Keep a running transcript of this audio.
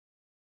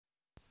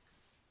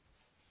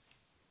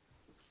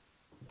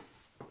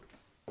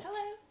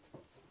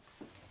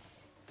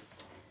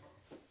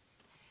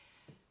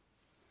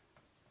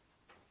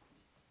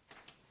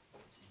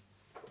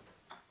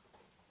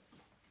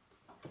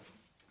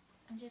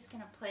just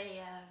gonna play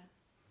a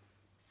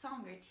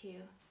song or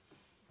two.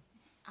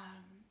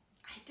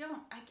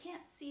 I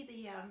can't see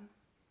the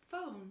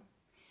phone,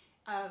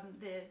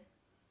 the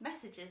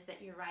messages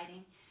that you're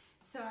writing,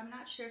 so I'm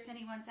not sure if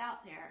anyone's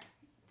out there.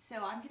 So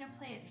I'm gonna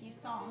play a few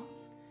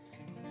songs,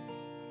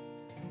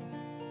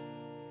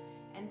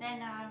 and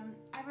then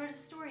I wrote a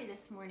story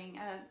this morning,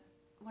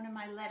 one of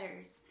my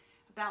letters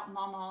about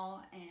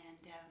Mama and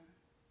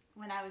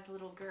when I was a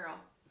little girl,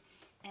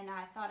 and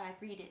I thought I'd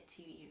read it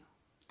to you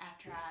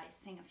after I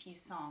sing a few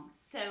songs.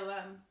 So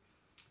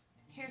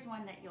here's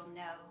one that you'll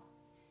know.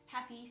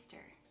 Happy Easter.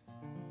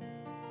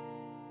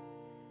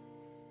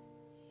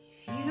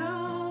 If you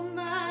don't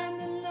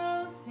mind the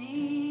low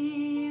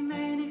seam,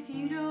 and if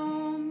you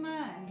don't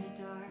mind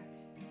the dark,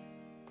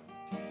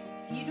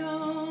 if you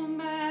don't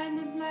mind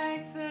the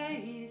black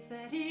face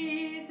that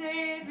is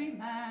every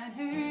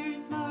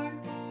miner's mark,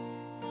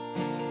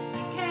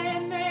 you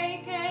can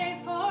make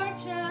a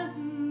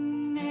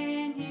fortune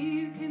and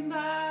you can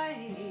buy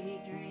a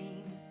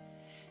dream,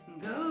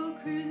 go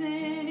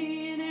cruising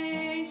in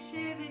a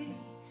Chevy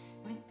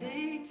with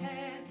the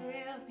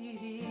Tazewell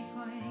beauty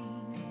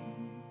queen.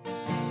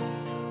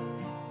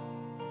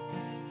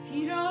 If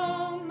you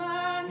don't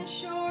mind the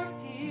short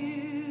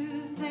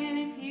fuse, and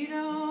if you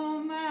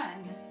don't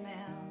mind the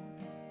smell,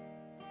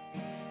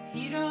 if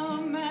you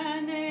don't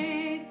mind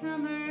a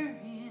summer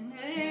in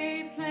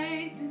a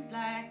place as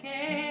black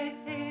as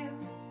hell,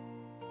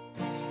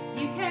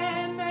 you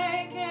can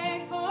make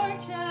a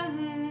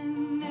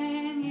fortune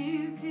and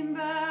you can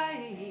buy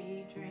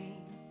a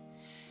dream,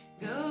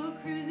 go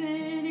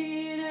cruising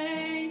in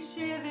a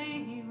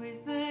Chevy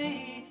with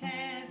a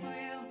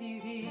Tazewell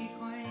beauty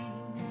queen.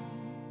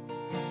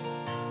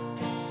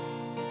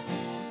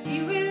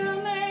 You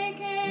will make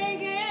a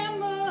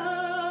gamble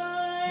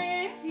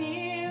if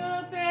you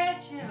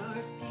bet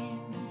your skin.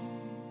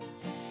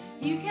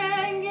 You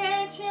can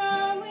get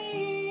your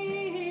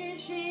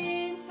wish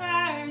in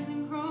tires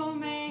and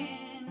chrome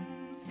and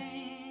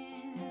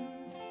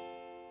fins.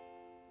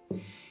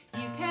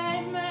 You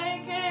can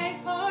make a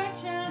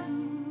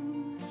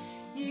fortune,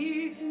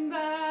 you can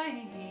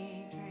buy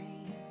a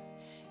dream,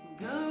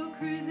 go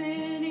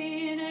cruising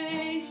in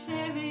a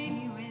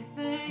Chevy with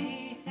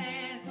a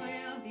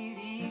Tazewell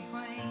beauty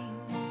queen.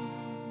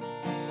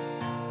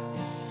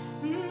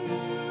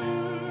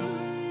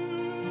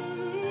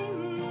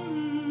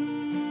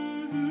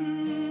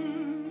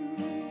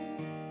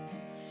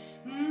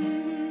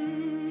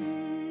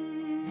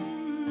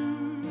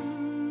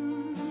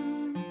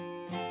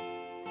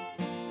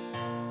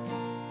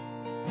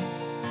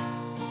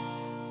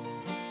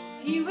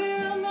 You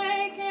will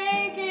make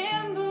a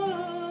gamble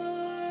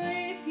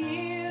if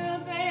you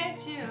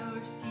bet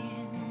your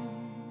skin.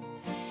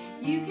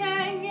 You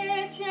can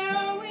get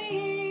your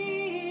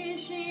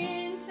wish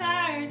in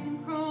tires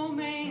and chrome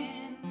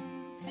and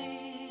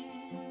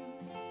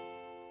fins.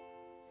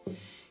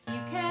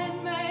 You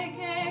can make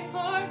a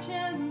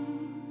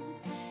fortune,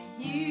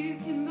 you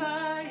can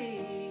buy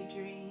a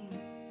dream,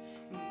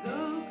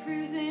 go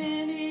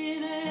cruising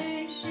in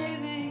a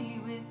Chevy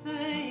with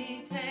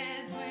a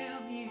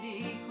Tazewell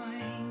beauty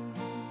queen.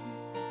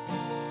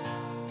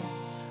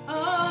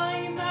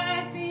 Oh, you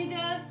might be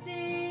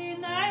dusty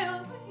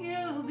now, but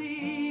you'll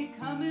be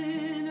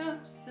coming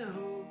up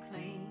so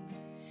clean,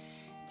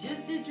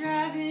 just a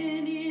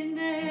driving in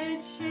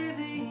that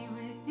Chevy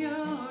with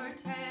your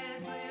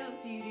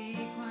Tazewell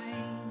beauty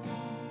queen.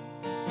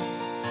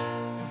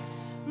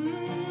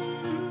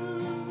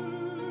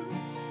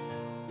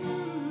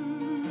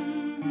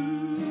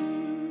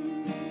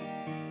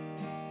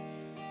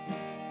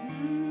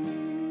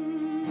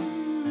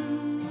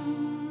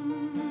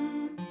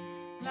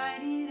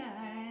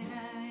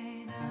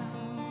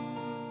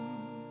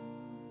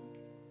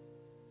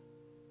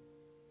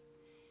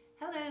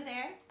 Hello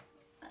there.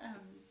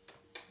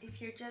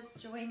 If you're just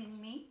joining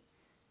me,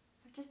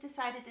 I've just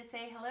decided to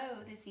say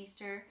hello this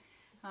Easter.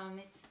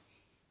 It's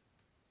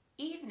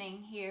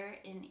evening here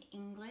in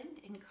England,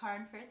 in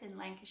Carnforth in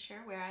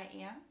Lancashire, where I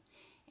am.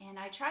 And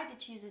I tried to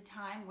choose a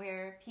time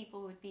where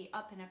people would be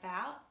up and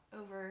about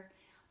over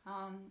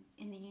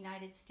in the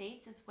United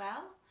States as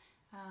well,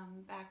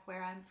 back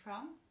where I'm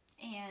from.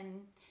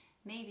 And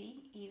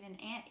maybe even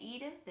Aunt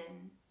Edith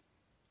and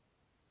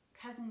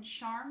Cousin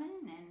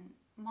Charmin and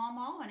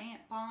Mama and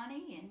Aunt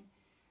Bonnie and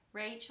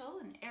Rachel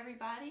and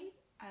everybody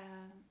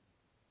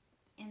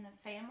in the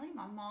family,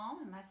 my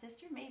mom and my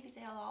sister. Maybe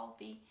they'll all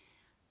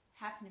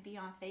happen to be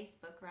on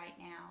Facebook right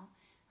now.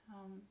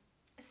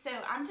 So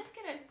I'm just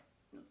gonna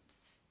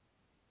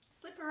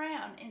slip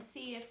around and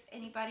see if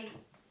anybody's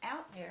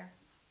out there.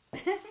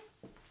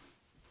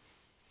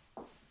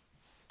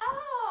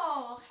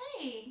 Oh,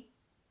 hey,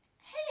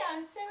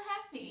 I'm so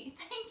happy.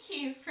 Thank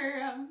you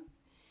for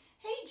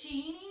hey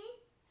Jeannie,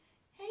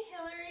 hey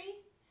Hillary,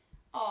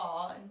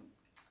 oh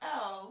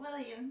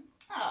William,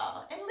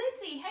 oh, and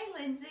Lindsay. Hey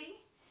Lindsay.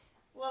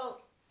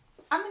 Well,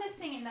 I'm gonna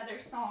sing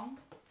another song.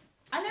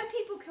 I know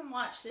people can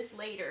watch this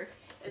later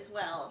as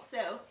well,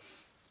 so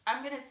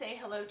I'm gonna say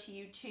hello to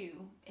you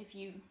too if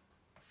you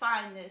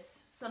find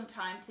this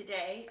sometime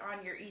today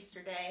on your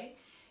Easter day,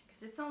 because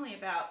because it's only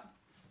about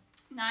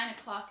 9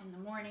 o'clock in the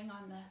morning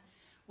on the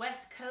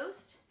West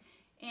Coast.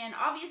 And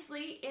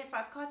obviously, if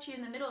I've caught you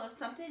in the middle of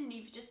something and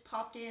you've just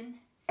popped in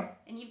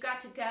and you've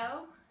got to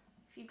go,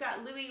 if you've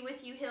got Louie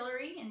with you,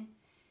 Hillary, and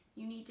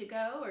you need to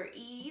go, or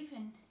Eve,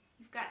 and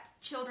you've got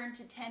children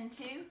to tend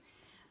to,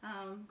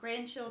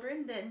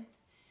 grandchildren, then,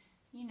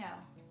 you know,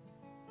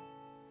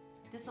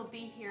 this will be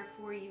here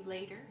for you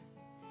later.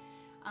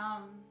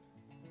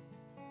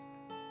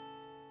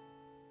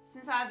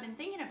 Since I've been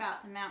thinking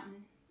about the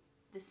mountain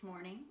this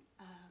morning,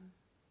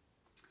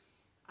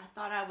 I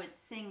thought I would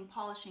sing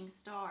Polishing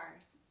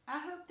Stars. I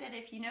hope that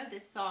if you know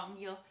this song,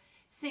 you'll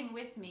sing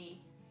with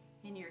me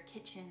in your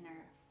kitchen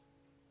or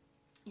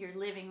your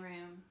living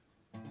room.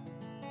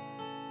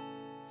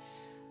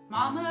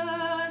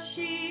 Mama,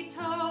 she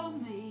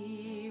told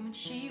me when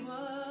she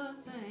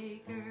was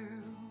a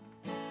girl,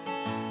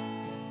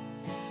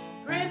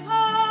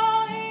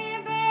 Grandpa, he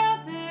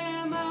built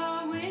them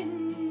a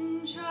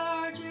wind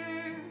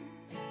charger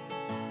to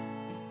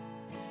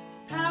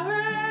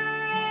power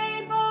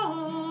a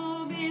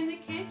bulb in the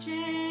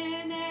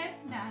kitchen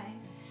at night,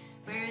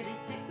 where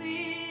they'd sit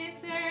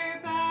with their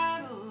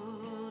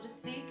Bible to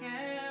seek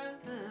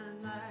out the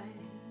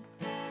light.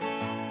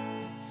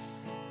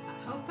 I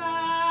hope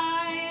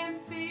I am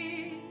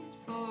fit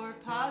for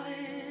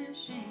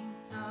polishing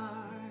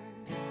stars.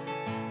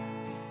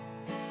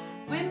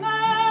 When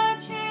my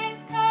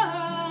chance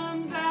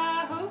comes,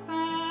 I hope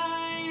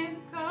I am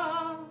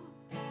called.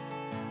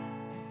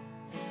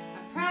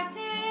 I'm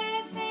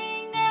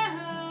practicing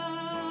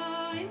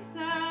now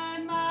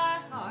inside my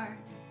heart.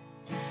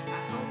 I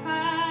hope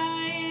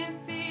I am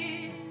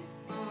fit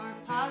for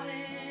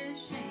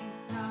polishing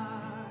stars.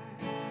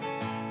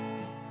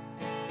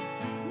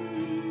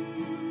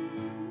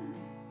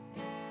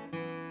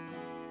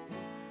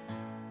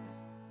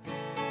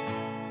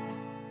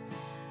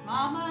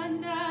 Mama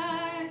and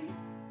I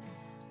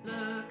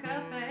look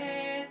up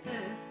at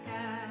the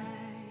sky.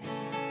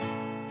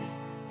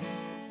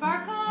 It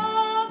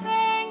sparkles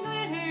and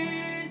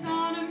glitters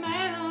on a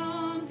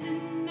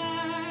mountain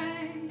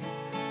night.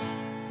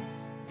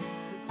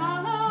 We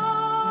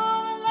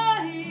follow the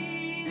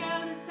light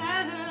of the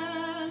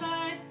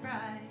satellites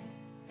bright,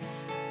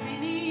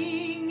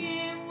 spinning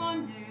in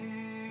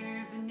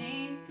wonder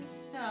beneath the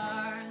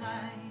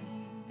starlight.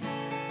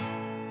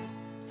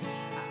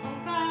 I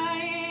hope I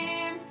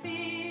am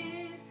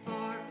fit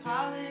for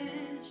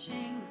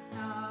polishing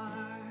stars.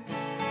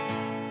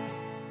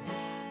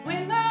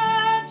 When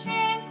my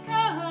chance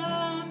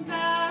comes,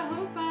 I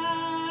hope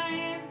I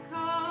am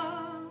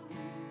called.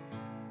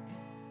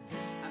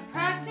 I'm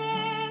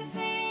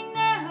practicing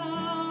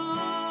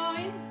now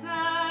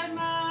inside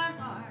my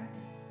heart.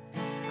 I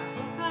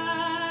hope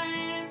I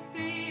am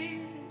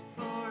fit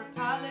for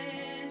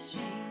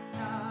polishing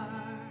stars.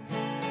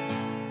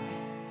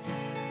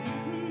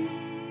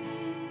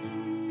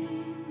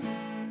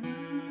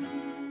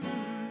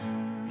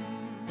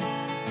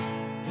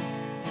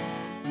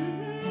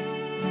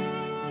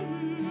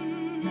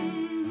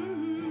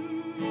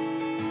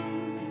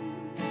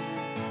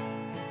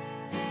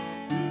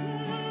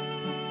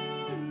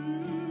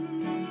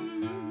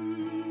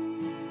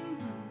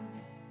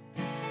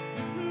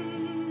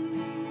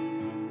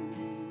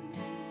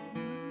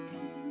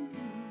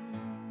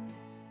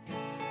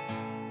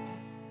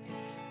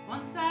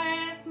 Once I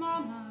asked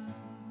Mama,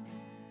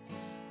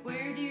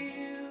 where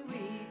do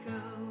we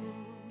go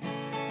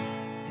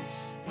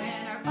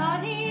when our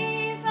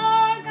bodies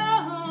are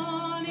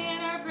gone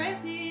and our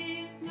breath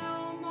is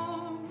no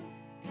more?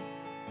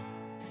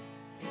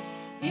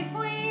 If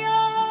we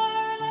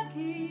are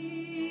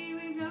lucky,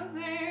 we go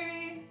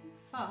very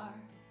far.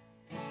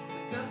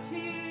 We go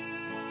to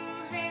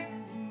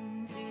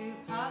heaven to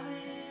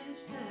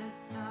polish the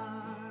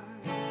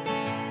stars.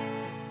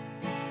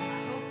 I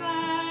hope I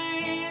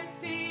am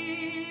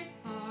fit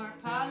for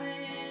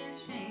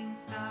polishing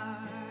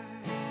stars.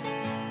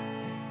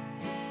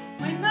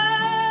 When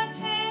my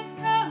chance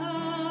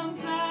comes,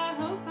 I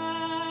hope I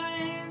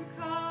am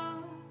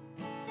called.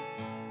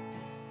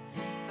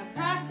 I'm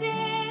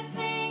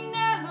practicing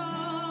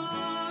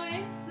now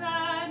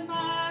inside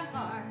my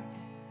heart.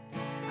 I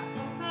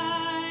hope I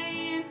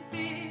am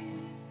fit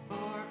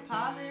for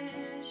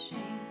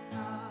polishing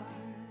stars.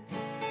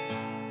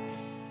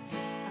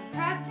 I'm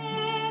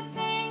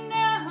practicing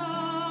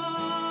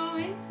now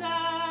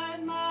inside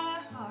my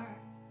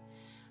heart.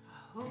 I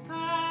hope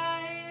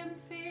I am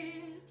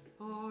fit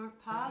for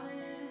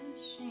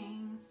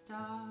polishing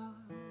stars.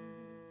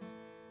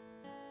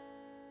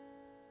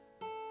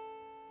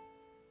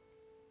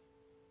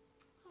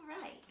 All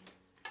right.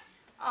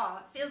 Oh,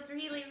 it feels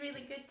really,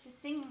 really good to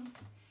sing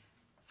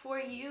for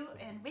you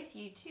and with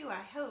you too,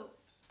 I hope.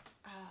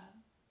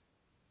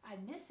 I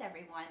miss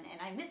everyone,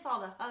 and I miss all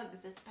the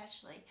hugs,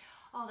 especially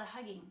all the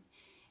hugging.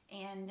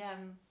 And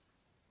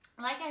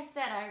like I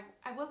said,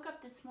 I woke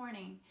up this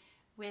morning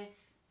with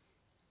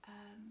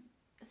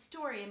a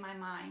story in my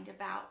mind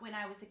about when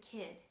I was a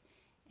kid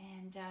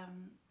and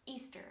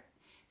Easter.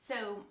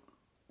 So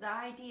the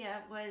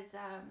idea was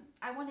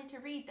I wanted to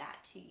read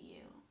that to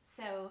you.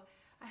 So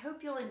I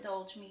hope you'll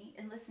indulge me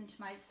and listen to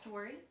my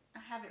story. I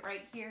have it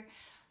right here.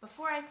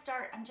 Before I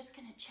start, I'm just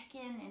going to check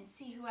in and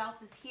see who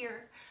else is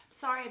here.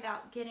 Sorry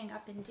about getting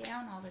up and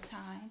down all the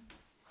time.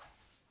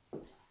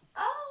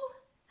 Oh,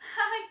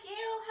 hi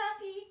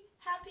Gail.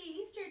 Happy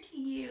Easter to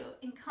you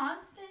and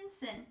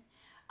Constance, and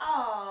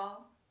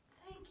oh,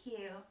 thank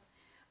you.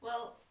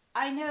 Well,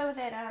 I know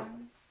that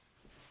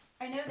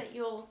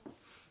you'll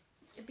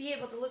be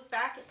able to look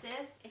back at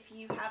this if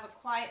you have a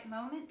quiet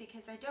moment,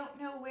 because I don't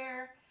know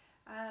where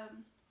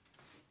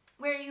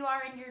you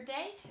are in your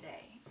day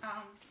today.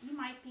 You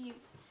might be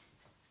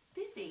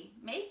busy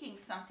making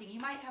something. You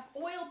might have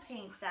oil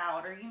paints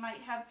out, or you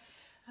might have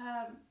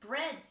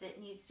bread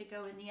that needs to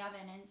go in the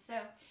oven. And so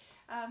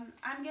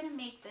I'm going to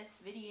make this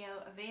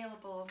video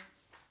available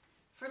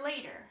for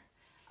later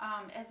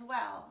as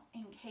well,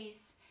 in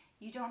case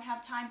you don't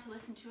have time to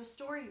listen to a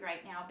story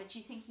right now, but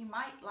you think you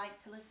might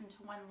like to listen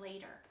to one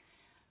later.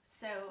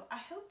 So I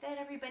hope that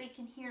everybody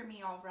can hear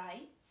me all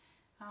right.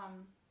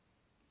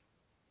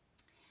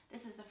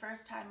 This is the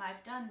first time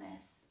I've done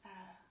this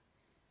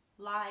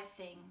live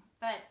thing,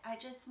 but I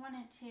just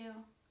wanted to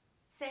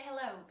say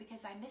hello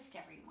because I missed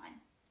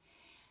everyone.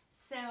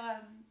 So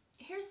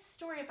here's the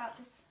story about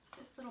this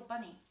little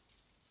bunny.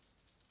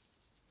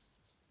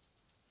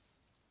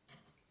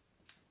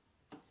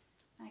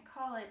 I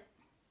call it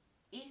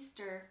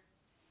Easter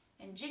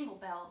and Jingle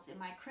Bells in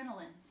My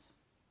Crinolines.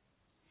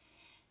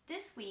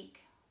 This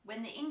week,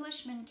 when the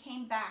Englishman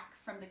came back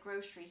from the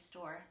grocery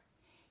store,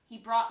 he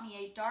brought me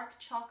a dark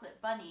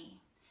chocolate bunny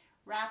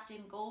wrapped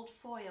in gold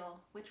foil,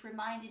 which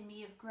reminded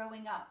me of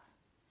growing up,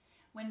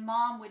 when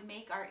Mom would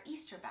make our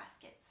Easter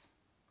baskets.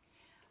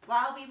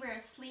 While we were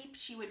asleep,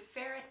 she would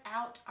ferret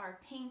out our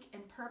pink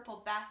and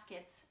purple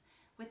baskets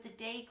with the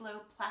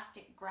day-glow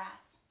plastic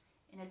grass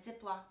in a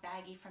Ziploc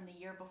baggie from the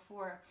year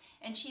before,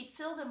 and she'd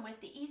fill them with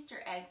the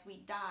Easter eggs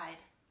we'd dyed,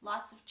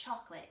 lots of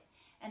chocolate,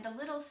 and a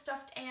little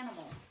stuffed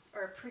animal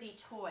or a pretty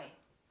toy.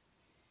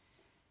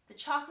 The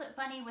chocolate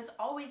bunny was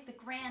always the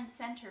grand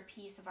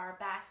centerpiece of our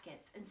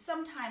baskets, and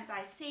sometimes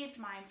I saved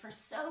mine for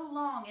so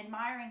long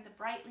admiring the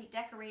brightly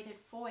decorated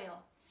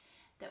foil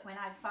that when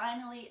I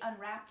finally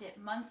unwrapped it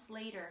months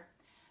later,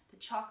 the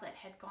chocolate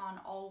had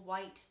gone all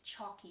white,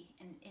 chalky,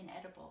 and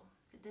inedible.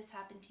 Did this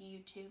happen to you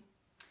too?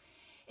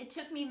 It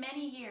took me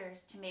many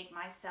years to make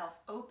myself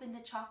open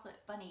the chocolate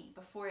bunny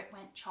before it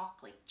went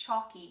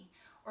chalky,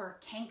 or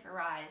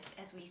cankerized,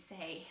 as we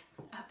say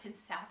up in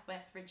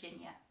Southwest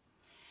Virginia.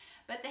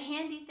 But the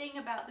handy thing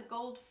about the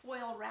gold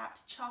foil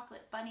wrapped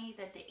chocolate bunny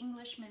that the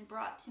Englishman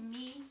brought to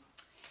me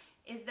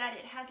is that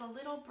it has a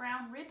little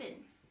brown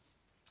ribbon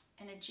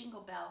and a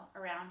jingle bell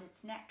around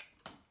its neck.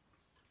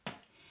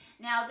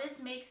 Now this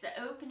makes the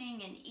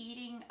opening and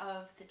eating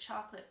of the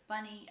chocolate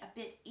bunny a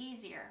bit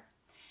easier,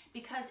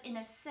 because in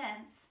a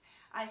sense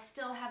I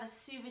still have a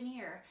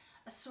souvenir,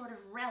 a sort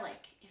of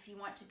relic, if you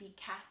want to be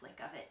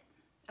Catholic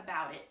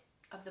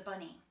of the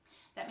bunny.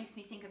 That makes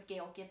me think of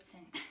Gail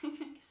Gibson,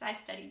 because I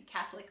studied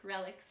Catholic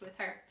relics with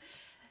her.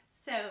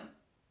 So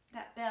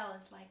that bell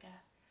is like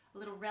a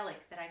little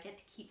relic that I get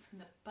to keep from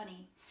the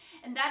bunny.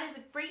 And that is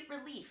a great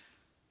relief,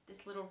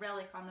 this little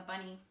relic on the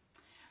bunny,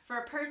 for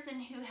a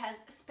person who has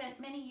spent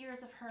many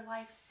years of her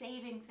life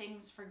saving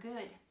things for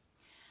good.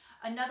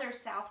 Another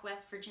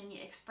Southwest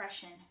Virginia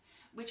expression,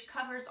 which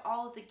covers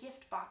all of the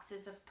gift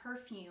boxes of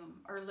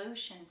perfume or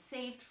lotion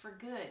saved for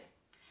good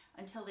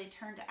until they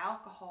turn to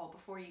alcohol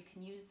before you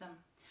can use them.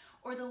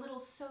 Or the little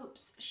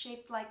soaps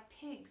shaped like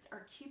pigs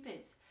or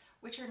cupids,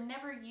 which are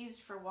never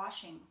used for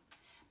washing,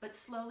 but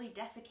slowly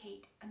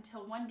desiccate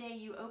until one day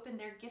you open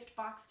their gift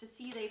box to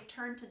see they've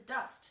turned to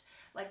dust,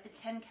 like the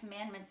 10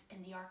 Commandments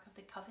in the Ark of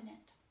the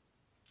Covenant.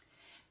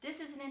 This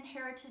is an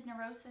inherited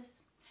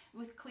neurosis,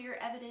 with clear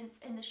evidence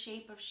in the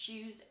shape of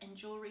shoes and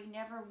jewelry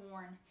never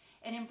worn,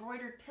 and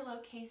embroidered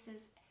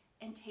pillowcases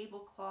and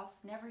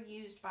tablecloths never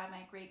used by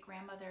my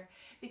great-grandmother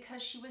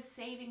because she was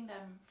saving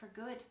them for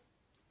good.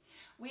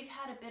 We've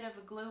had a bit of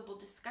a global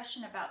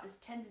discussion about this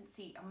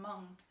tendency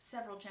among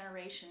several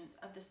generations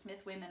of the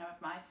Smith women of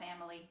my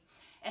family,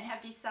 and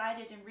have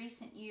decided in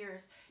recent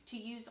years to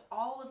use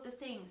all of the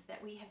things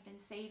that we have been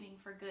saving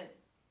for good.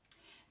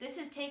 This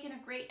has taken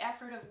a great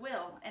effort of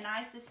will, and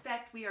I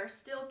suspect we are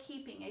still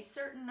keeping a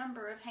certain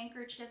number of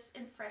handkerchiefs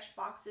and fresh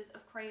boxes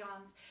of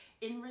crayons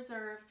in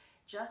reserve,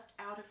 just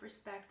out of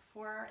respect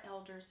for our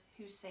elders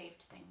who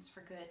saved things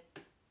for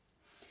good.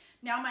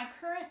 Now, my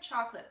current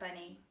chocolate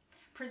bunny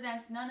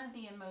presents none of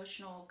the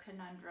emotional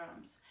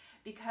conundrums,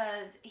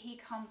 because he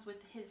comes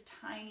with his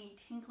tiny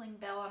tinkling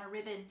bell on a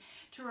ribbon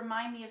to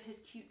remind me of his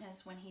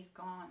cuteness when he's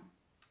gone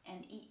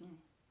and eaten.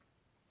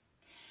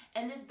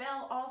 And this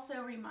bell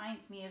also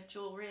reminds me of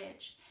Jewell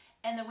Ridge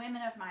and the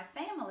women of my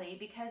family,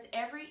 because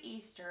every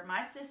Easter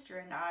my sister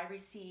and I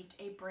received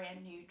a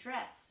brand new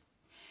dress.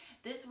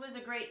 This was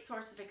a great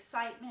source of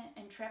excitement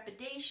and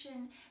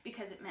trepidation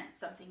because it meant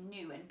something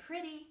new and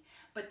pretty,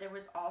 but there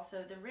was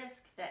also the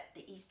risk that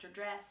the Easter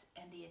dress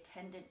and the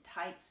attendant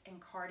tights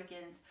and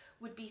cardigans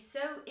would be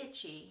so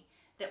itchy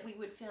that we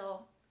would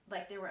feel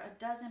like there were a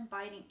dozen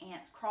biting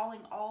ants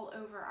crawling all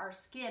over our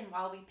skin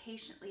while we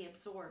patiently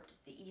absorbed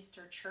the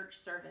Easter church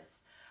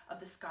service of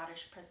the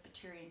Scottish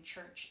Presbyterian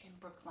Church in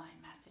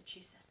Brookline,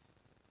 Massachusetts.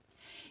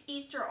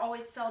 Easter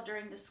always fell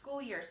during the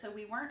school year, so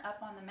we weren't up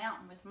on the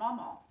mountain with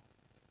Mama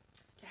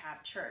to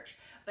have church,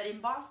 but in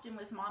Boston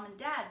with Mom and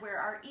Dad, where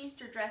our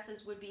Easter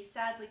dresses would be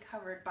sadly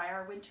covered by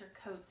our winter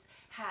coats,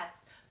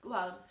 hats,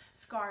 gloves,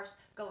 scarves,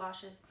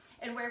 galoshes,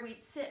 and where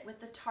we'd sit with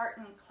the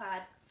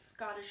tartan-clad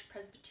Scottish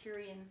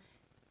Presbyterian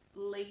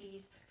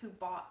ladies who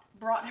brought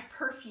a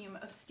perfume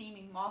of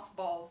steaming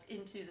mothballs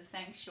into the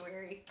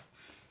sanctuary.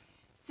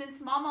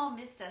 Since Mama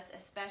missed us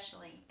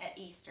especially at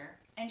Easter,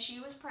 and she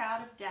was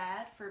proud of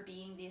Dad for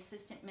being the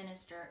assistant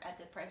minister at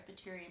the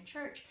Presbyterian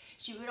Church,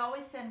 she would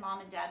always send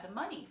Mom and Dad the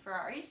money for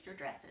our Easter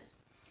dresses.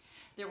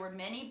 There were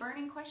many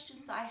burning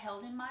questions I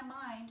held in my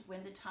mind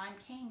when the time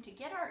came to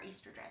get our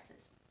Easter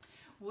dresses.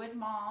 Would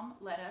Mom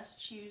let us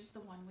choose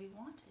the one we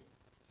wanted?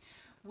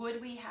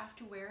 Would we have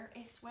to wear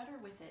a sweater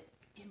with it?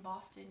 In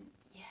Boston,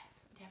 yes,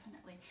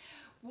 definitely.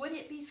 Would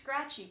it be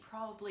scratchy?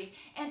 Probably.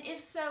 And if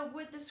so,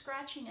 would the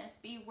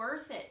scratchiness be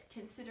worth it,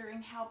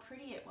 considering how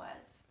pretty it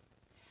was?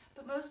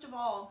 But most of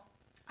all,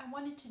 I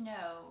wanted to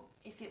know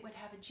if it would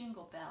have a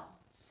jingle bell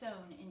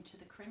sewn into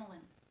the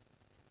crinoline.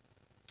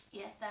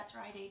 Yes, that's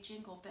right, a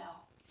jingle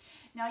bell.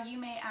 Now you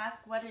may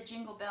ask what a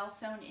jingle bell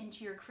sewn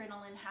into your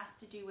crinoline has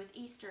to do with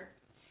Easter.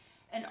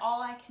 And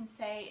all I can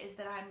say is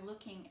that I'm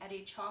looking at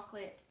a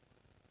chocolate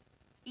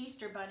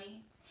Easter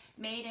bunny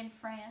made in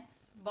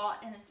France,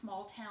 bought in a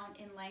small town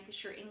in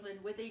Lancashire, England,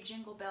 with a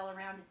jingle bell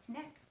around its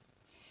neck.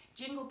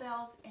 Jingle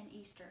bells and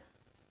Easter.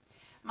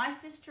 My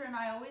sister and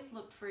I always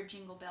looked for a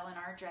jingle bell in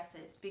our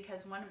dresses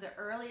because one of the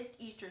earliest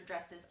Easter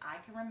dresses I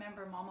can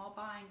remember Mama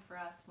buying for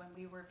us when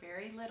we were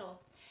very little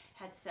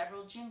had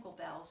several jingle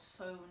bells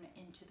sewn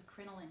into the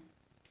crinoline.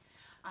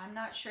 I'm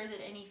not sure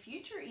that any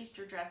future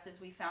Easter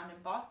dresses we found in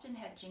Boston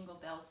had jingle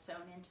bells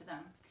sewn into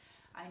them.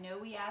 I know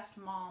we asked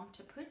Mom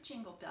to put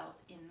jingle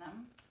bells in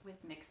them with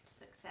mixed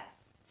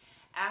success.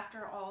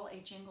 After all,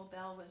 a jingle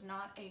bell was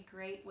not a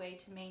great way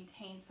to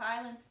maintain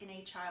silence in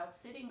a child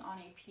sitting on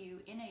a pew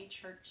in a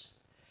church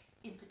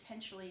in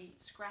potentially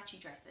scratchy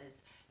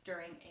dresses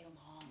during a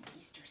long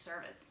Easter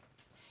service.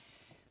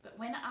 But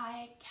when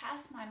I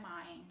cast my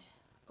mind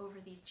over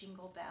these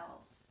jingle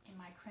bells in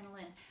my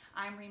crinoline,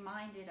 I'm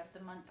reminded of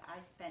the month I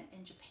spent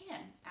in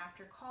Japan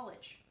after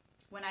college,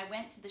 when I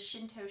went to the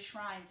Shinto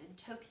shrines in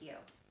Tokyo.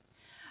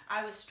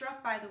 I was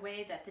struck by the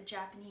way that the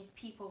Japanese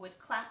people would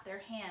clap their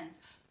hands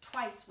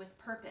twice with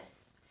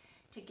purpose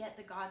to get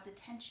the gods'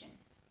 attention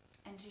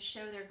and to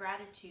show their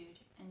gratitude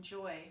and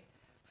joy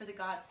for the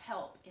gods'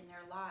 help in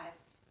their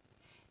lives.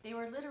 They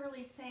were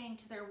literally saying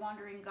to their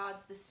wandering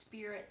gods, the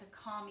spirit, the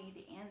kami,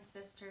 the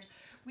ancestors,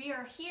 "We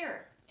are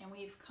here and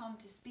we've come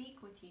to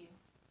speak with you."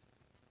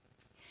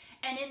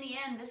 And in the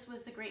end, this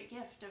was the great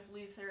gift of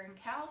Luther and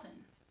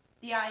Calvin.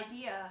 The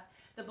idea,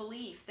 the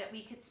belief that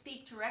we could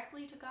speak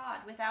directly to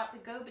God without the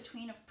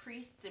go-between of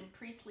priests and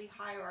priestly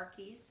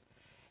hierarchies.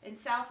 In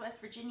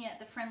Southwest Virginia at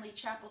the Friendly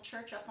Chapel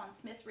Church up on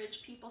Smith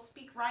Ridge, people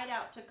speak right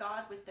out to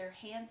God with their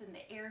hands in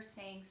the air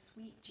saying,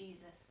 "Sweet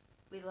Jesus,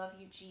 we love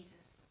you,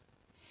 Jesus."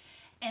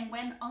 And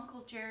when my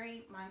Uncle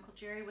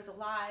Jerry was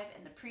alive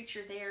and the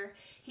preacher there,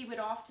 he would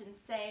often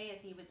say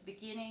as he was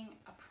beginning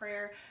a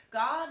prayer,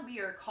 "God, we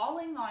are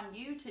calling on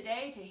you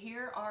today to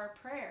hear our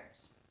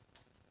prayers."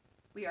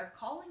 We are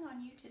calling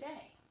on you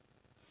today.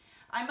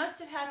 I must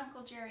have had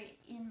Uncle Jerry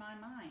in my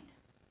mind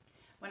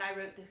when I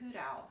wrote the Hoot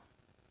Owl,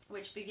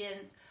 which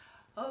begins,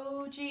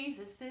 "Oh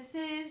Jesus, this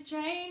is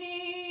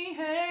Jeni,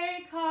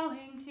 hey,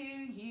 calling to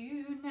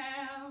you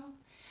now.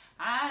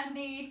 I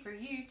need for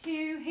you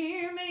to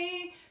hear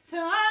me,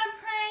 so I'm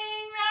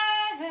praying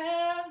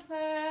right out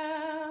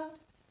loud."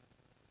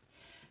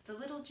 The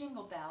little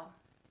jingle bell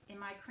in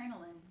my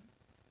crinoline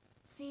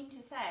seemed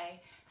to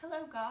say,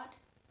 "Hello, God.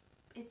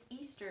 It's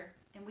Easter,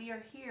 and we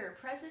are here,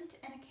 present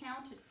and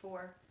accounted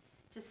for,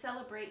 to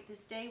celebrate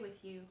this day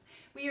with you.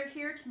 We are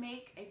here to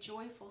make a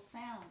joyful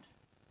sound."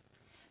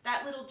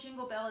 That little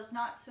jingle bell is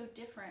not so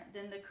different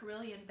than the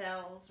carillon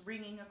bells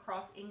ringing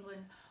across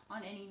England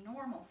on any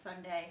normal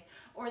Sunday,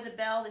 or the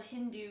bell the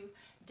Hindu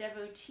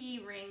devotee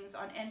rings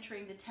on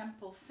entering the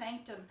temple's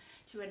sanctum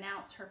to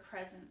announce her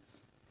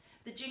presence.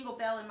 The jingle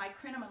bell in my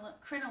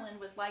crinoline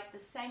was like the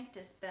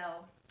Sanctus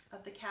bell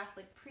of the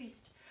Catholic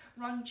priest,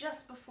 rung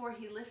just before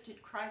he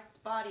lifted Christ's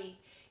body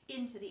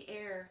into the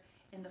air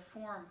in the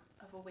form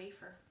of a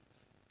wafer.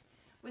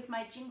 With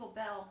my jingle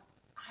bell,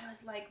 I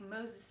was like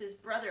Moses'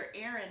 brother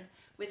Aaron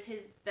with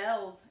his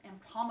bells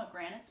and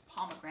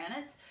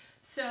pomegranates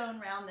sewn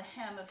round the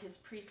hem of his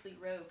priestly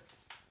robe.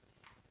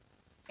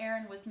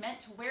 Aaron was meant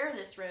to wear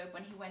this robe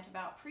when he went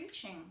about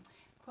preaching.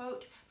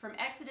 Quote from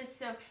Exodus,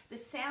 "So the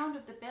sound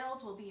of the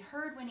bells will be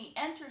heard when he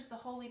enters the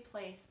holy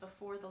place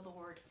before the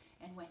Lord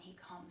and when he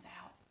comes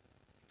out."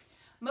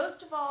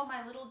 Most of all,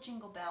 my little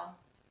jingle bell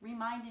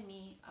reminded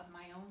me of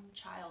my own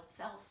child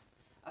self,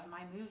 of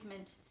my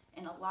movement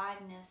and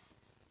aliveness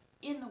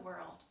in the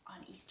world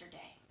on Easter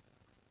Day.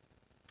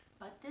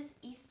 But this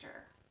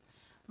Easter,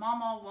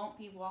 Mama won't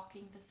be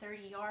walking the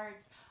 30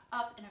 yards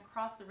up and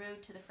across the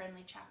road to the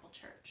Friendly Chapel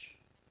Church.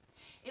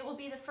 It will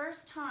be the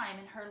first time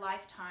in her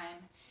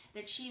lifetime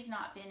that she's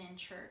not been in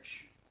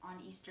church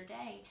on Easter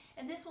Day,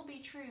 and this will be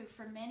true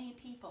for many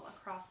people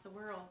across the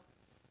world.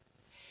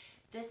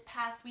 This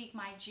past week,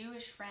 my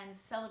Jewish friends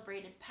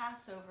celebrated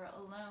Passover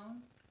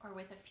alone or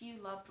with a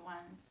few loved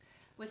ones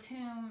with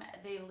whom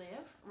they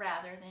live,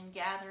 rather than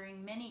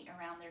gathering many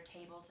around their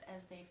tables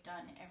as they've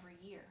done every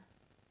year.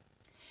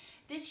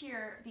 This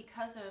year,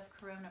 because of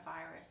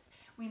coronavirus,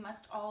 we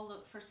must all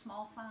look for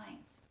small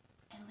signs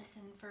and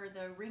listen for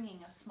the ringing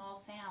of small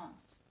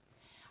sounds.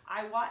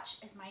 I watch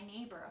as my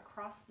neighbor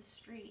across the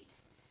street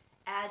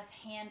adds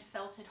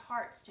hand-felted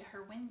hearts to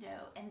her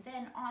window, and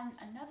then on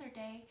another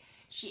day,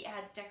 she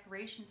adds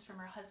decorations from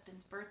her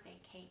husband's birthday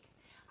cake.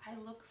 I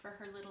look for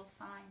her little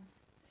signs.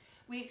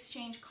 We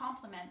exchange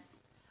compliments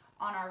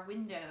on our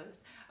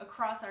windows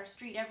across our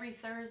street every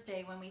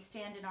Thursday when we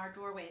stand in our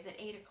doorways at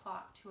 8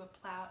 o'clock to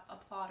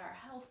applaud our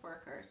health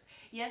workers.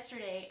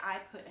 Yesterday, I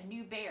put a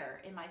new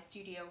bear in my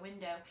studio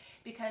window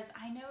because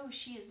I know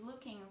she is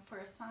looking for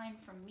a sign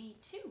from me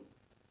too.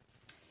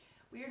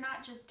 We are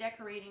not just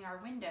decorating our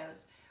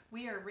windows,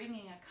 we are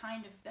ringing a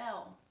kind of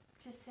bell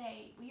to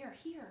say we are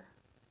here.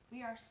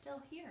 We are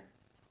still here.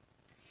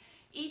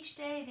 Each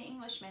day, the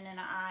Englishman and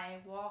I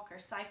walk or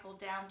cycle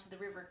down to the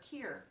River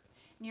Keer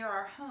near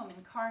our home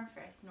in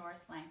Carnforth,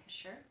 North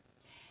Lancashire,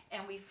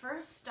 and we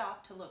first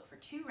stop to look for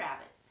 2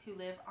 rabbits who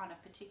live on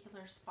a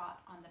particular spot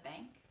on the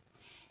bank,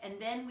 and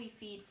then we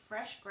feed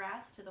fresh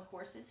grass to the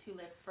horses who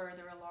live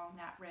further along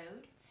that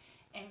road,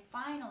 and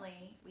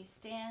finally we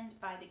stand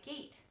by the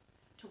gate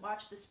to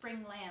watch the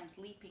spring lambs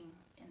leaping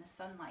in the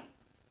sunlight.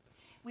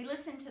 We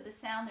listen to the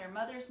sound their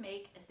mothers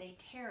make as they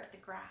tear at the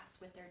grass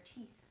with their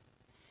teeth.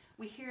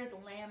 We hear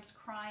the lambs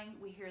crying,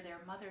 we hear their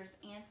mothers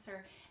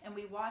answer, and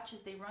we watch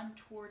as they run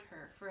toward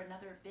her for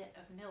another bit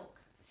of milk.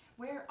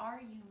 Where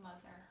are you,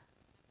 Mother?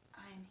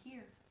 I am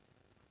here.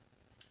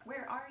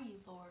 Where are you,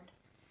 Lord?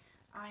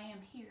 I am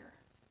here.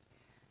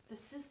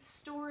 This is the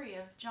story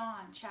of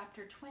John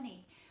chapter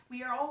 20.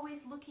 We are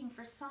always looking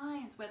for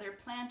signs, whether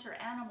plant or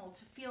animal,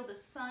 to feel the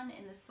sun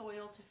in the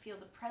soil, to feel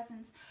the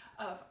presence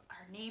of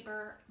our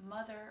neighbor,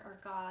 mother, or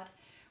God.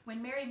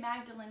 When Mary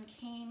Magdalene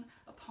came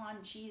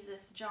upon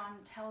Jesus, John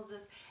tells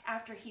us,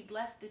 after he'd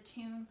left the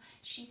tomb,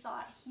 she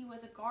thought he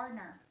was a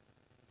gardener.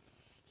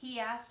 He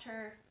asked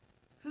her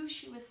who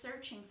she was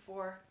searching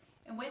for,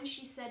 and when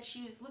she said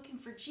she was looking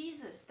for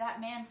Jesus,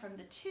 that man from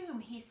the tomb,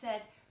 he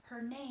said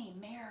her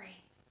name,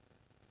 Mary.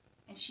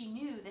 And she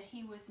knew that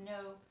he was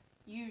no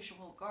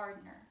usual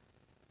gardener.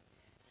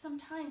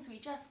 Sometimes we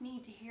just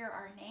need to hear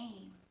our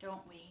name,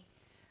 don't we?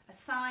 A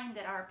sign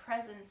that our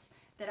presence,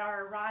 that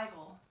our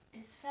arrival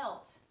is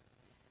felt.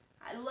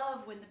 I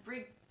love when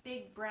the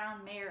big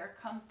brown mare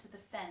comes to the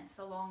fence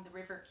along the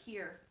River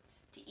Keer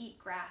to eat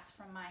grass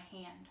from my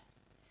hand.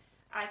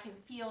 I can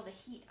feel the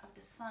heat of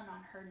the sun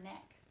on her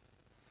neck.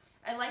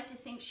 I like to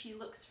think she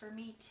looks for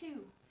me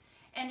too.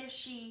 And if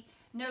she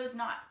knows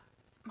not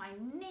my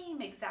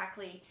name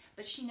exactly,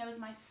 but she knows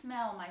my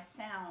smell, my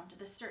sound,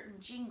 the certain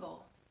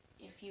jingle,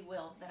 if you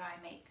will, that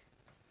I make.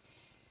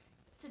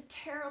 It's a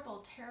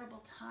terrible,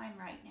 terrible time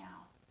right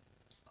now.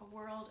 A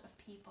world of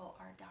people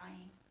are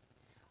dying.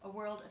 A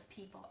world of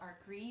people are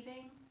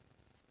grieving,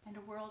 and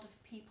a world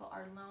of people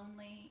are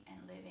lonely and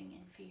living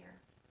in fear.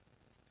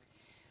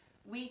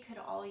 We could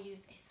all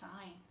use a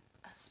sign,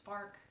 a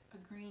spark,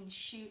 a green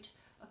shoot,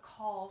 a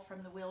call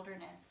from the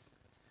wilderness,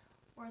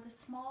 or the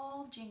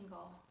small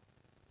jingle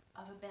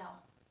of a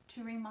bell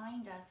to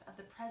remind us of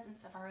the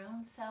presence of our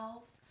own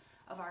selves,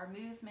 of our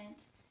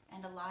movement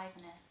and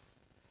aliveness,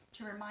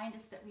 to remind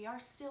us that we are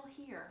still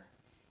here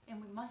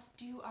and we must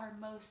do our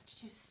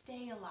most to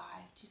stay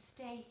alive, to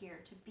stay here,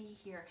 to be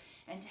here,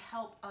 and to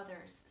help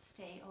others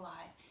stay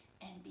alive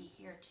and be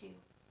here too.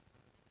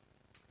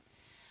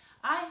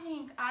 I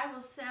think I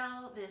will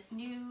sell this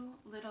new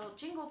little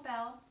jingle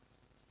bell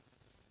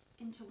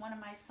into one of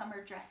my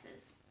summer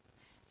dresses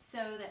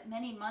so that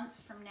many months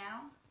from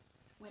now,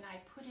 when I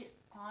put it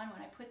on,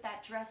 when I put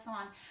that dress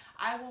on,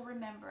 I will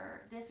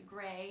remember this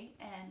gray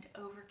and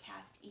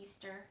overcast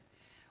Easter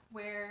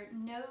where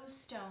no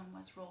stone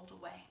was rolled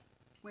away,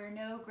 where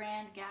no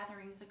grand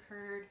gatherings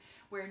occurred,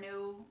 where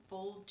no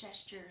bold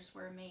gestures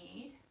were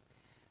made,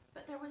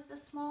 but there was the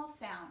small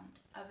sound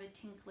of a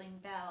tinkling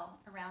bell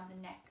around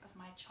the neck of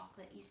my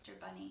chocolate Easter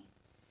bunny,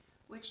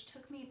 which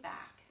took me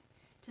back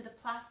to the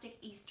plastic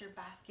Easter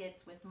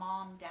baskets with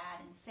Mom,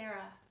 Dad, and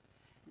Sarah,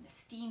 and the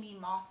steamy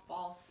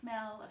mothball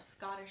smell of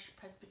Scottish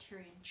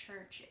Presbyterian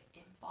Church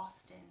in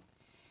Boston,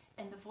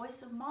 and the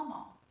voice of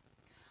Mama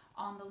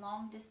on the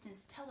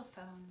long-distance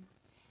telephone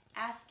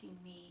asking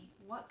me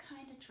what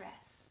kind of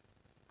dress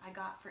I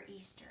got for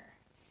Easter,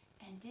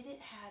 and did it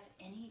have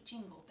any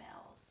jingle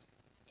bells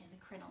in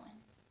the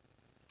crinoline.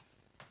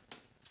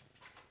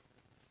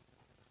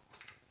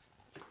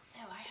 So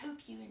I hope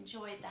you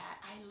enjoyed that.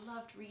 I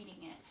loved reading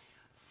it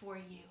for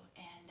you,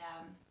 and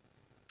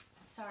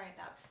sorry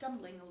about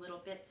stumbling a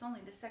little bit. It's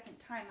only the second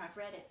time I've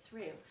read it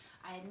through.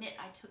 I admit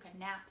I took a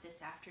nap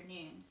this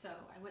afternoon, so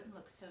I wouldn't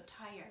look so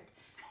tired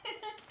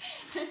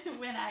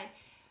when I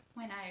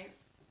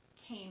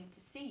came to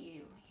see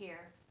you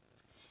here.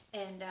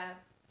 And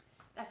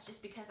that's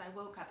just because I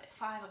woke up at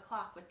 5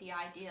 o'clock with the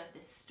idea of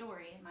this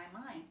story in my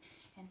mind.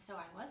 And so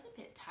I was a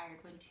bit tired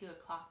when 2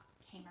 o'clock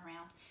came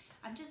around.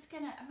 I'm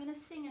gonna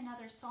sing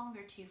another song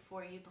or two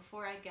for you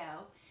before I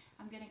go.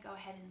 I'm gonna go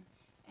ahead and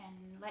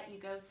let you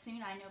go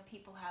soon. I know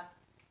people have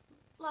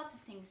lots of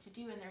things to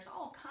do, and there's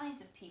all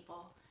kinds of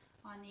people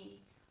on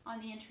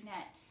the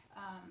internet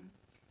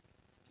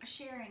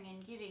sharing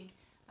and giving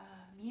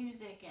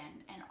music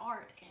and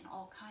art and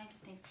all kinds of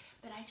things.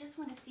 But I just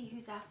want to see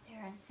who's out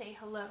there and say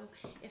hello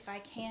if I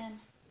can.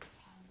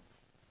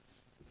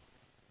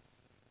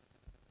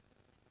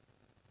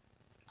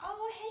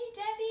 Oh, hey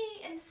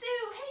Debbie and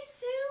Sue. Hey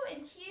Sue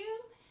and Hugh.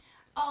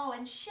 Oh,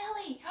 and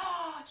Shelly.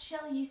 Oh,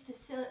 Shelly used to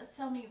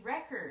sell me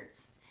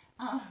records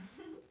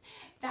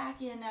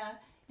back in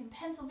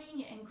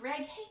Pennsylvania. And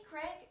Greg. Hey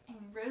Greg. And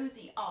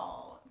Rosie.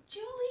 Oh,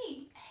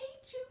 Julie. Hey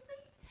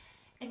Julie.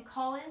 And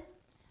Colin.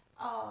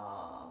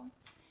 Oh,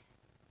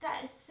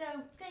 that is so,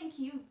 thank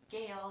you,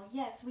 Gail.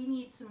 Yes, we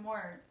need some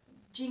more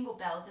Jingle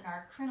Bells in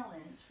our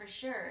crinolines for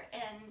sure.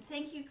 And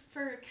thank you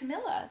for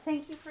Camilla.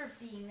 Thank you for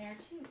being there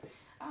too.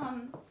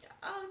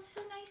 Oh, it's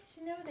so nice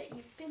to know that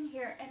you've been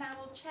here, and I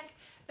will check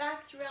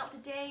back throughout the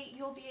day.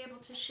 You'll be able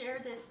to share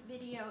this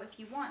video if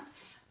you want.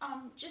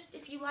 Just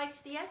if you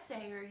liked the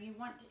essay, or you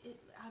want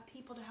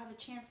people to have a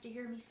chance to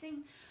hear me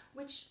sing,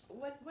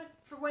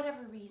 for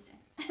whatever reason.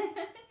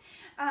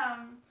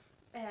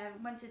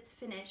 Once it's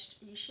finished,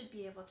 you should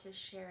be able to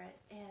share it,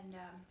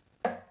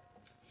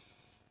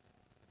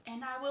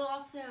 and I will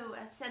also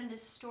send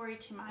this story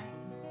to my.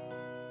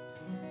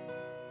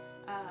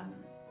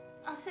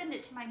 I'll send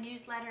it to my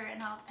newsletter,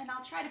 and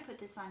I'll try to put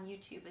this on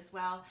YouTube as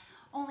well,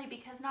 only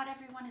because not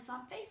everyone is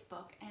on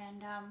Facebook,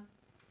 and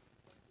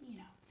you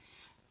know.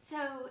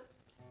 So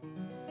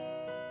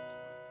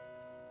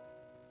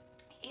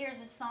here's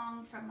a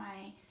song from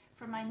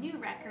my new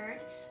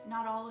record.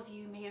 Not all of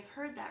you may have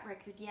heard that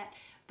record yet,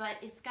 but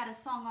it's got a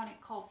song on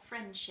it called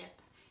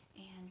Friendship.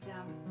 And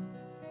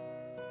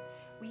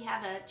we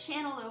have a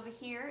channel over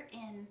here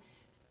in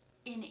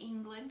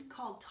England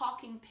called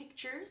Talking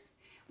Pictures,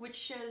 which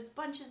shows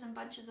bunches and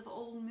bunches of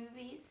old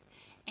movies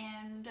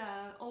and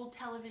old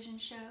television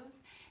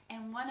shows.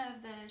 And one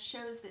of the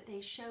shows that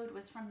they showed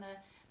was from the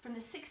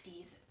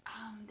 60s.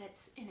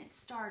 And it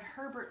starred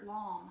Herbert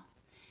Lom,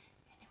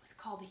 and it was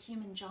called The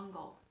Human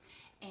Jungle.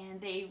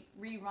 And they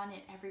rerun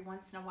it every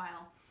once in a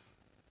while.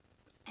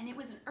 And it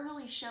was an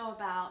early show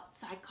about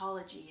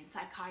psychology and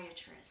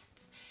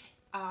psychiatrists.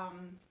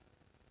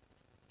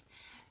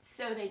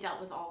 So they dealt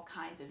with all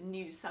kinds of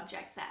new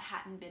subjects that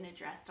hadn't been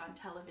addressed on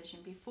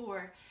television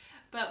before.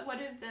 But one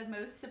of the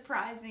most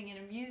surprising and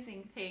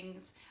amusing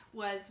things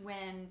was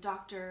when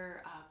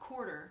Dr.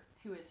 Corder,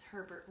 who is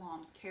Herbert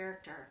Lom's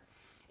character,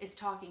 is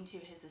talking to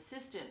his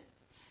assistant,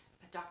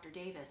 Dr.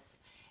 Davis,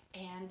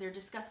 and they're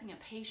discussing a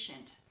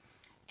patient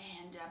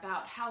and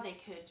about how they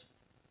could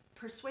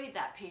persuade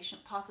that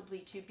patient possibly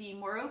to be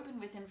more open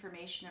with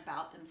information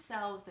about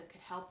themselves that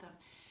could help them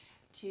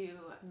to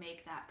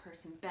make that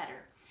person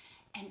better.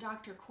 And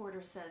Dr.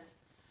 Corder says,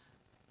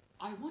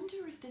 "I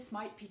wonder if this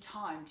might be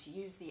time to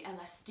use the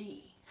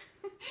LSD."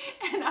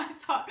 And I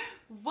thought,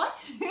 what?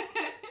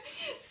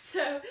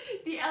 So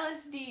the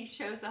LSD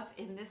shows up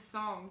in this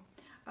song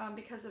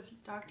because of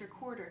Dr.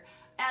 Corder,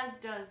 as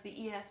does the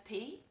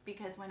ESP,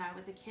 because when I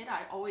was a kid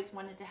I always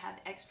wanted to have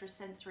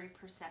extrasensory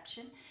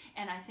perception,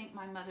 and I think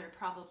my mother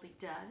probably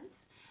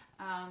does,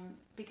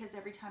 because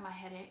every time I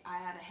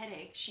have a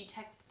headache, she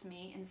texts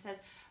me and says,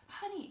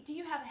 "Honey, do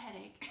you have a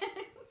headache?"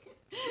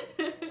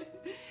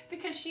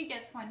 Because she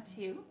gets one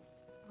too.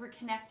 We're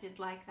connected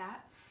like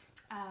that.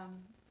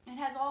 It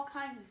has all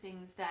kinds of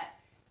things that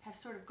have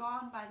sort of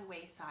gone by the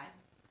wayside.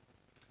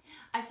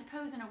 I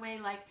suppose in a way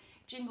like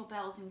Jingle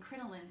Bells and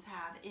Crinolines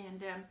have,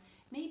 and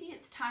maybe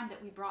it's time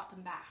that we brought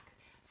them back.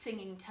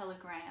 Singing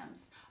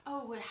telegrams.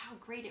 Oh, how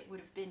great it would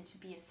have been to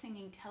be a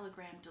singing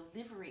telegram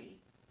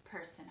delivery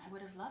person. I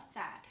would have loved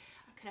that.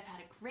 I could have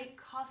had a great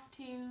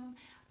costume.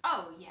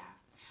 Oh,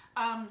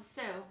 yeah.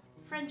 So,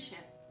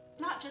 friendship.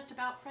 Not just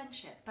about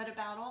friendship, but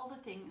about all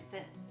the things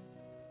that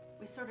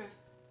we sort of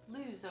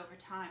lose over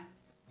time.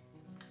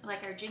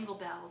 Like our jingle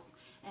bells.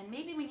 And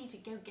maybe we need to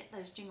go get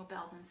those jingle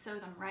bells and sew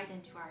them right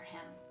into our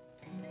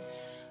hem.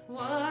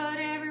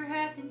 Whatever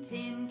happened,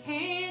 tin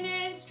can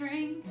and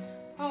string?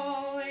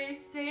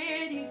 Always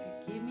said you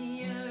could give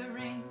me a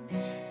ring.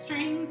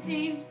 String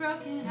seems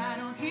broken, I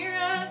don't hear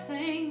a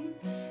thing.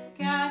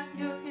 Got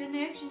no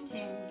connection,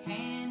 tin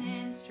can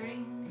and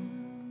string.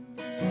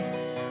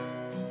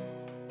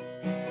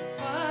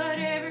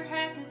 Whatever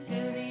happened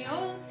to the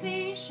old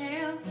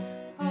seashell?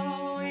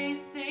 Always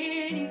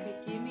said you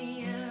could give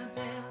me a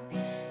bell.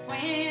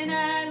 When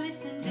I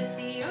listen, just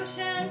the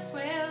ocean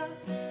swell.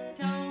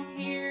 Don't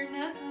hear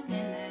nothing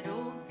in that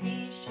old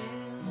seashell.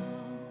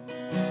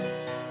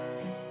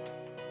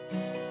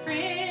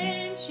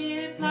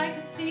 Friendship like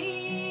a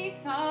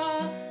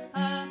seesaw,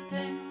 up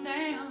and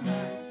down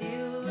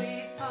until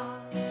we fall.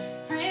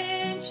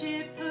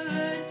 Friendship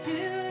put to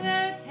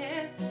the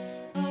test,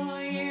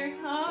 for your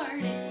heart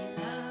if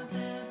you love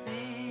the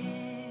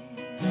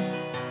best.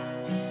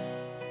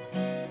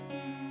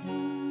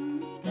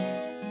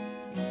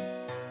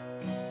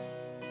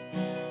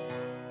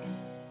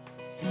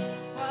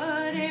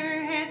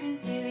 Whatever happened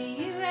to the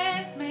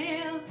U.S.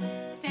 mail,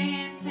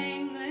 stamps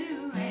and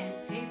glue and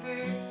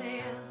paper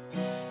sales?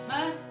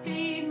 Must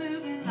be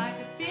moving like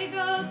a big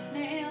old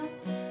snail.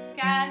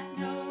 Got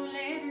no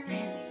letter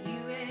in the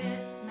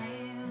U.S.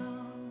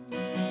 mail.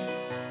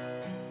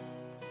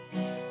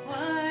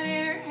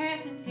 Whatever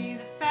happened to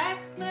the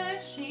fax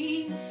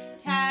machine,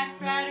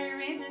 typewriter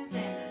ribbons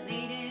and the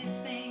latest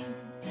thing?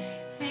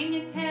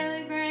 Singing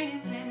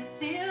telegrams and a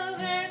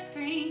silver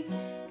screen.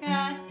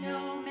 Got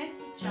no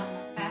message on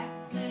my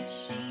fax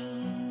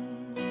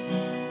machine.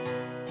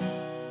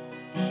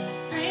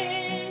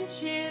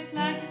 Friendship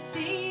like a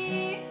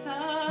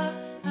seesaw,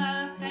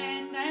 up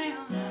and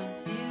down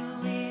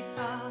until we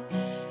fall.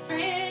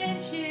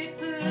 Friendship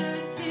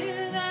put to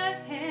the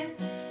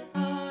test,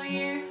 for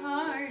your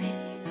heart if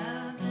you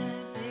love the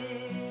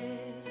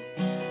best.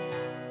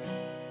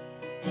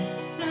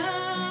 Na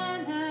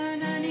na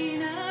na ni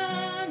na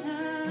na,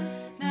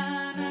 na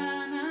na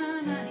na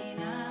na ni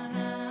na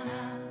na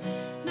na,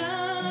 na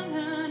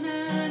na na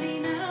ni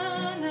na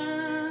na,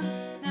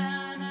 na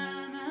na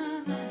na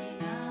na ni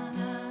na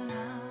na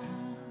na.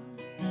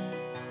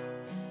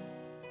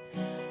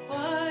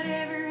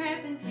 Whatever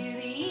happened to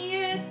the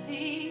ESP,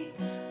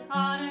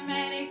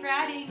 automatic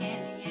writing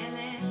and the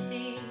LSD?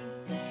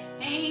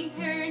 Ain't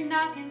heard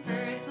knocking for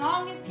as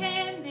long as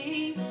can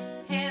be.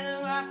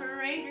 Hello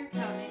operator,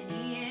 coming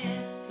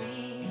ESP.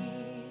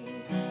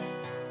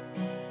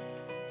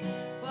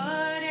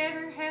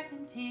 Whatever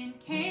happened tin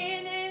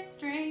can and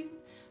string?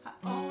 I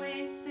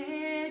always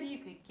said you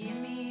could give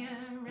me a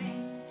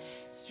ring.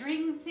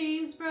 String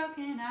seems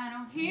broken, I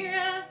don't hear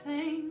a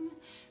thing.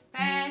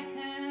 Bad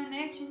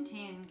connection,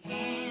 tin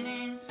can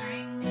and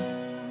string.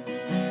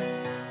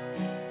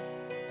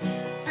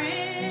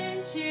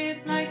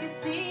 Friendship like a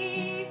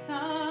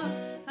seesaw,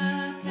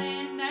 up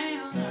and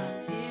down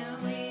until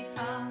we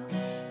fall.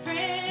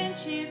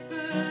 Friendship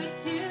put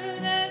to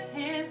the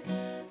test,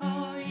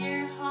 for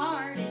your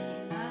heart if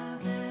you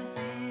love the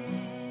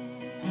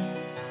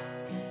best.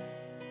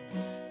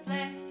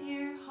 Bless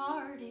your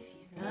heart if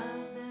you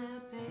love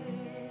the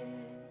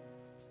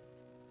best.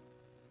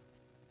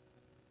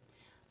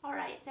 All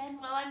right then,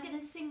 well, I'm going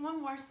to sing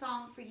one more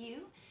song for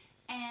you,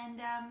 and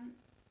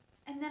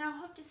then I'll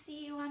hope to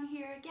see you on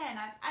here again.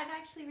 I've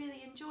actually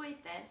really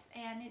enjoyed this,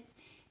 and it's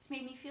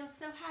made me feel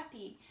so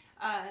happy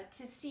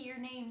to see your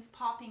names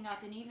popping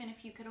up, and even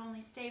if you could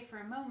only stay for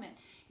a moment,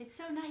 it's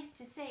so nice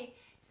to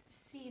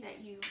see that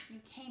you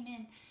came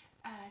in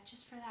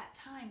just for that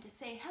time to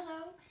say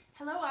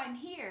hello, I'm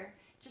here,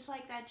 just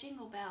like that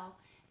jingle bell,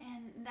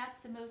 and that's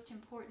the most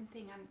important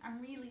thing. I'm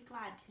really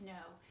glad to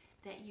know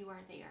that you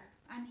are there.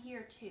 I'm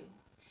here too,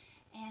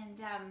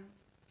 and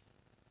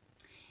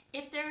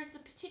if there's a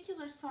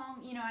particular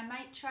song, I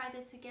might try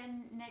this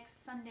again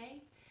next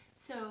Sunday.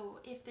 So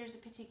if there's a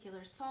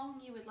particular song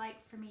you would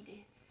like for me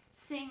to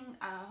sing,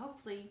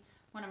 hopefully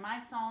one of my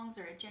songs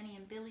or a Jeni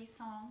and Billy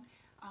song,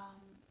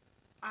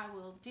 I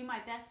will do my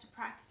best to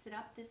practice it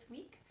up this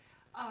week.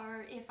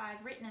 Or if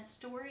I've written a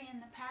story in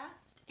the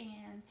past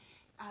and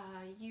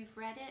you've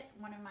read it,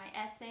 one of my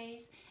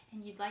essays,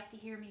 and you'd like to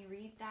hear me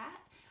read that,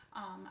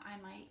 I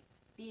might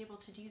be able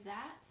to do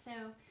that.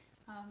 So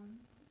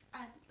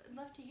I'd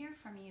love to hear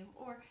from you,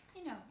 or,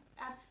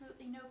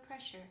 absolutely no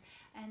pressure.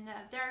 And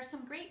there are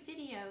some great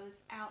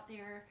videos out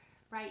there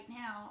right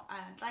now.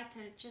 I'd like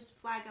to just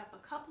flag up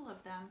a couple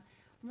of them.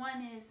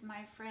 One is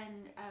my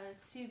friend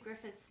Sue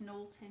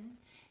Griffiths-Knowlton,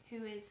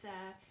 who is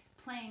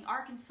playing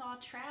Arkansas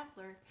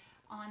Traveler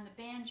on the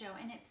banjo,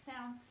 and it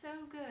sounds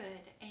so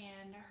good,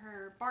 and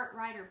her Bart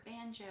Ryder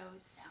banjo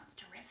sounds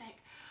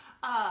terrific.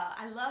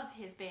 I love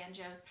his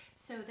banjos,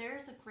 so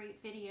there's a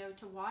great video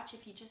to watch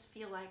if you just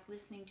feel like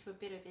listening to a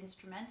bit of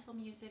instrumental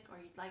music, or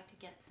you'd like to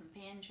get some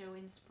banjo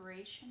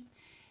inspiration.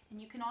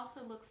 And you can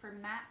also look for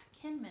Matt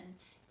Kinman,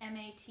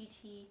 M-A-T-T-K-I-N-M-A-N,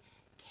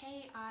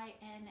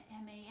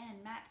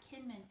 Matt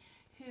Kinman,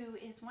 who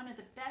is one of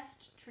the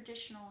best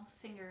traditional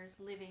singers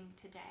living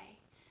today.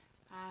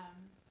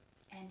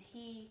 And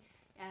he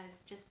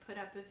has just put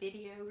up a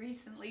video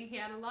recently. He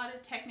had a lot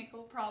of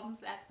technical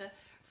problems at the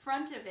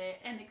front of it,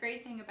 and the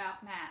great thing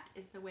about Matt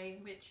is the way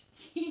in which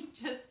he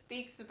just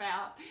speaks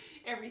about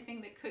everything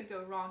that could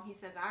go wrong. He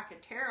says, I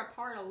could tear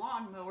apart a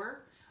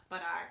lawnmower,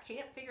 but I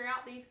can't figure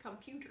out these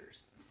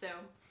computers. So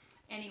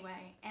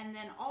anyway, and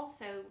then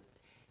also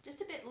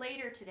just a bit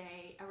later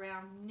today,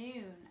 around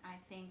noon, I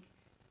think,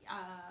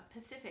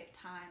 Pacific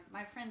time,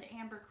 my friend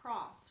Amber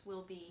Cross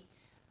will be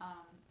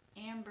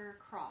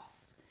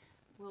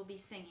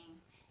singing,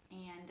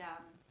 and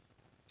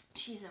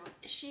she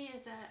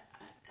is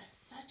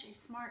such a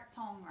smart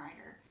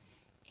songwriter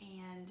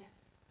and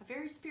a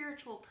very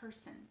spiritual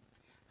person.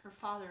 Her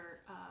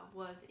father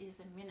is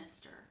a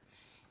minister,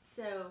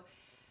 so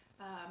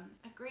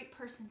a great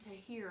person to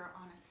hear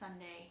on a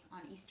Sunday,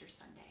 on Easter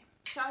Sunday.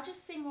 So I'll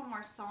just sing one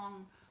more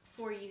song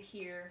for you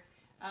here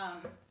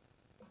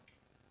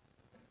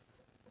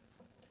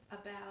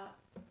about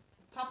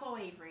Papa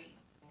Avery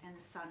and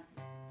the sun.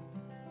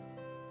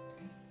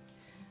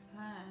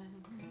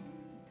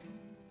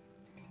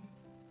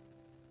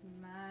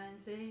 Mine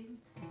say,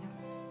 no,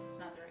 it's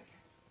not the right key.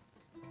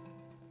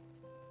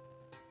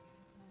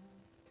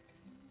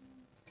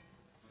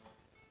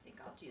 I think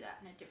I'll do that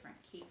in a different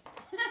key.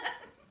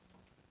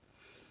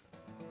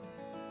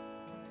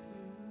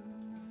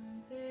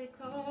 They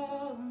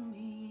call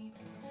me,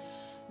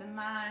 the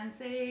mines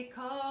they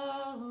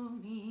call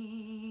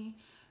me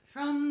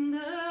from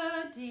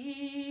the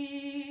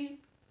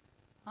deep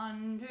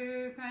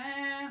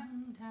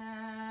underground.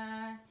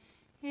 I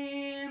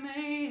am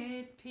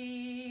at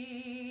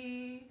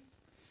peace.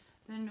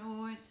 The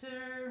noise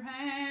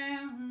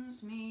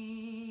surrounds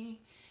me,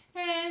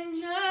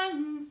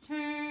 engines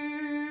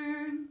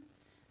turn.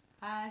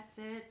 I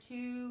set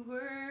to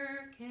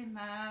work and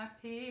my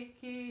pick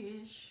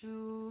is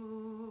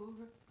sure.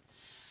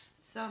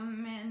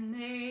 Some men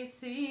they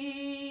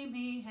see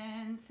me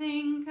and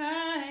think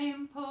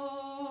I'm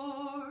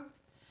poor.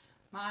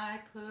 My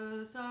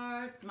clothes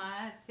are,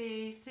 my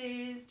face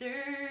is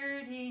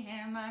dirty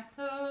and my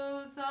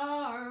clothes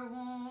are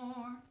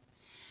worn.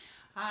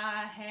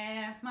 I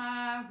have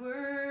my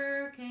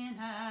work and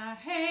I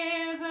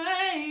have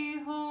a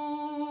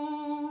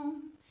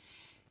home.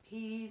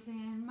 Peas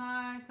in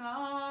my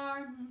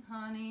garden,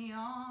 honey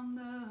on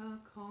the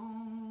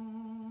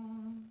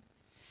comb.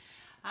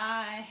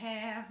 I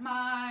have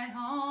my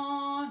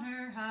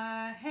honor,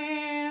 I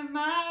have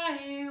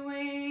my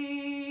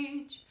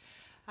wage.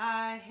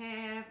 I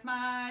have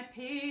my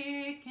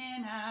pick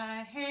and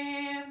I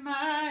have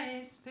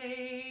my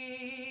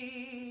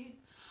spade.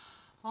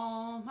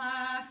 All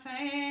my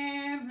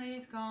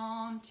family's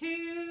gone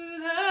to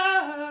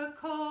the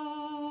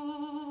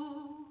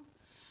coal.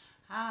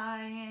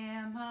 I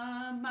am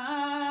a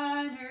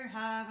miner,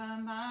 have a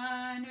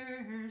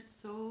miner's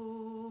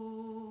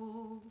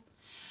soul.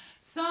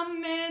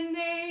 Some men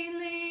they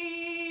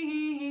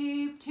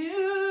leap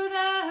to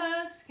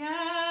the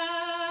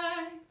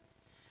sky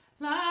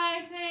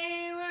like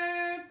they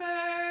were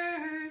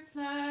birds,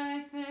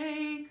 like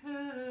they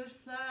could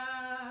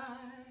fly.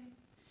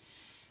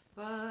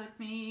 But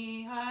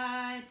me,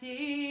 I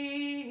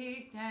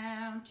dig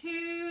down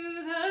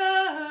to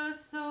the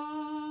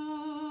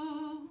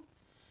soul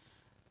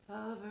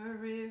of a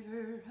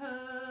river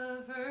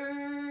of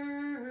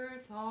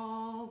earth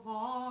all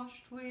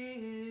washed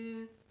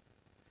with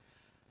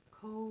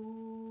coal.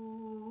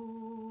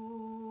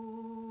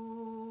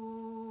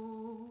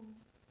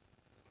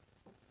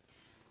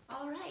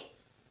 All right,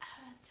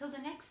 till the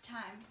next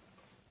time,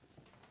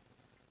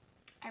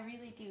 I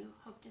really do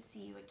hope to see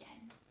you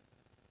again.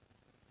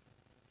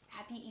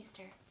 Happy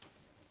Easter.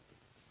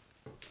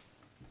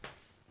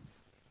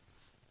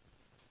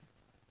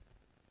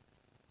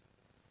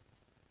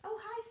 Oh,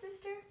 hi,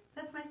 sister.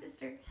 That's my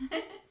sister.